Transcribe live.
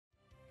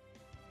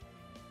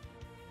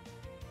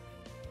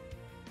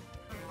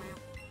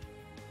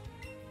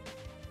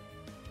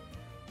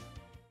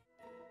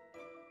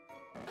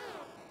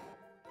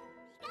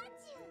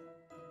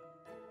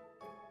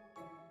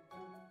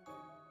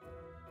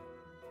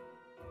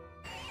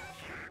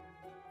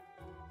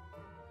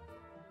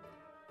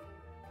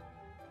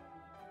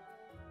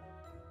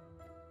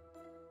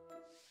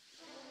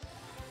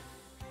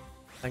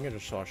I think I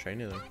just saw a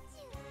shiny there.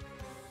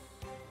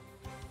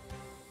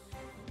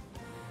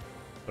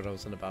 But I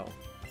was in a battle.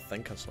 I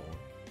think I saw one.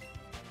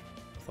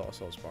 I thought I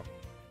saw a spark.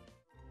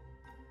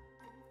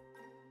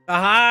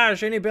 Aha!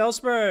 Shiny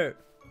Bellsprout!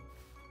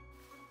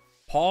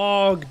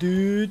 Pog,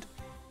 dude!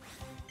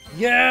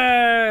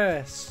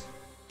 Yes!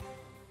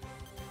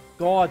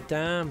 God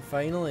damn,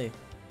 finally.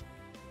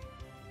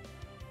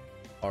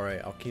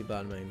 Alright, I'll keep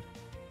that in mind.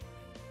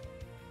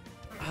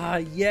 Ah,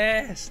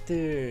 yes,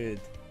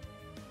 dude!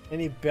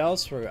 Any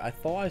Bellsprout? I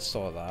thought I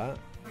saw that.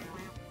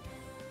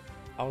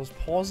 I was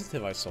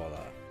positive I saw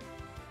that.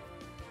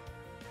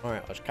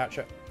 Alright, let's catch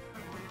it.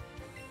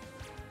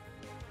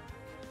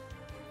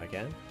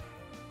 Again?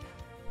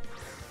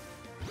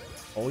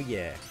 Oh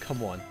yeah,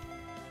 come on.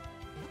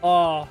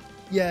 Oh,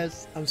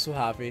 yes, I'm so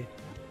happy.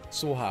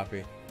 So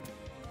happy.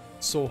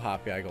 So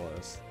happy I got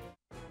this.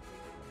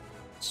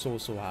 So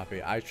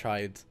happy. I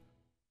tried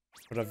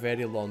for a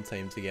very long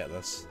time to get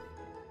this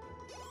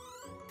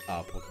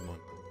Pokemon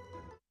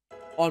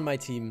on my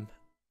team,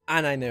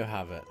 and I now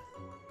have it.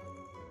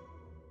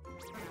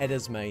 It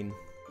is mine.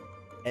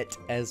 It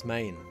is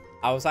mine.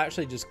 I was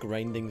actually just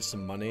grinding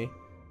some money,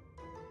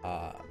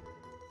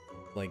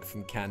 like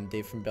from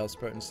Candy, from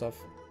Bellsprout and stuff,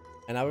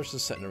 and I was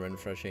just sitting around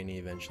for a shiny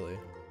eventually.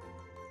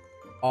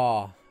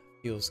 Oh,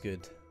 feels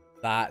good.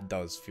 That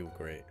does feel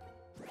great.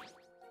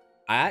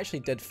 I actually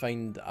did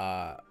find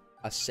a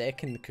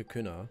second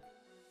Kakuna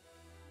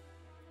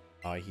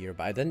here,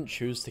 but I didn't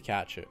choose to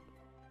catch it.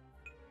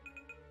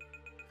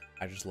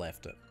 I just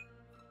left it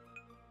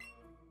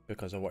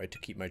because I wanted to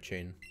keep my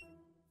chain.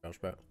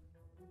 Bellsprout.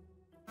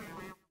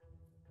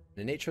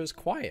 The nature is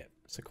quiet.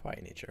 It's a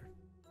quiet nature.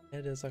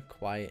 It is a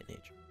quiet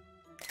nature.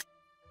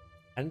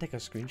 I didn't take a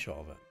screenshot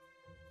of it.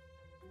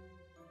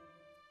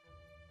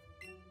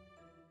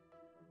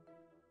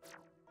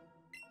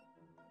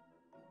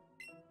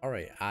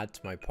 Alright, add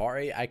to my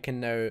party. I can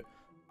now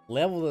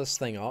level this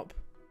thing up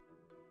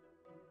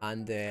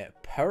and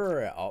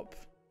power it up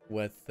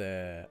with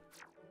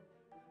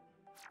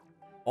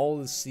all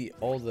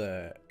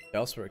the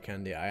Bellsprout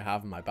candy I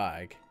have in my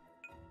bag.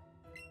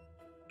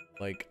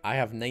 Like, I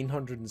have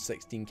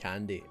 916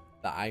 candy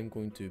that I'm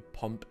going to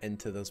pump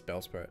into this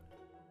Bellsprout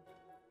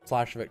 /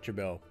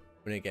 Victreebel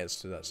when it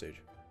gets to that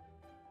stage.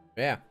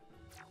 But yeah.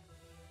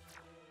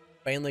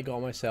 Finally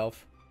got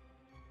myself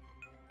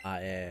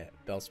a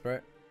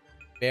Bellsprout.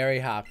 Very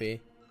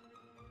happy.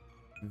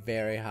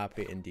 Very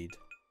happy indeed.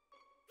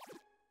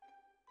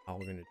 Oh,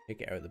 we're going to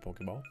take it out of the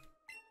Pokeball.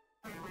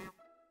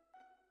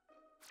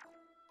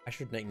 I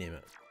should nickname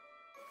it.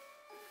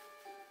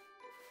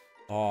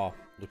 Oh,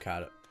 look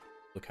at it.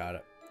 Look at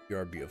it.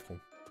 You're beautiful.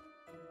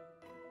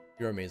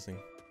 You're amazing.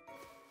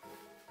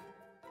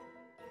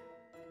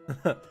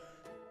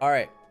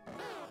 Alright.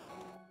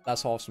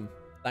 That's awesome.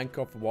 Thank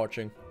you all for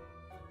watching.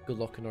 Good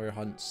luck in all your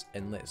hunts,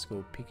 and let's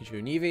go Pikachu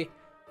and Eevee.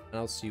 And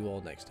I'll see you all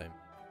next time.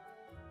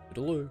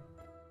 Toodaloo.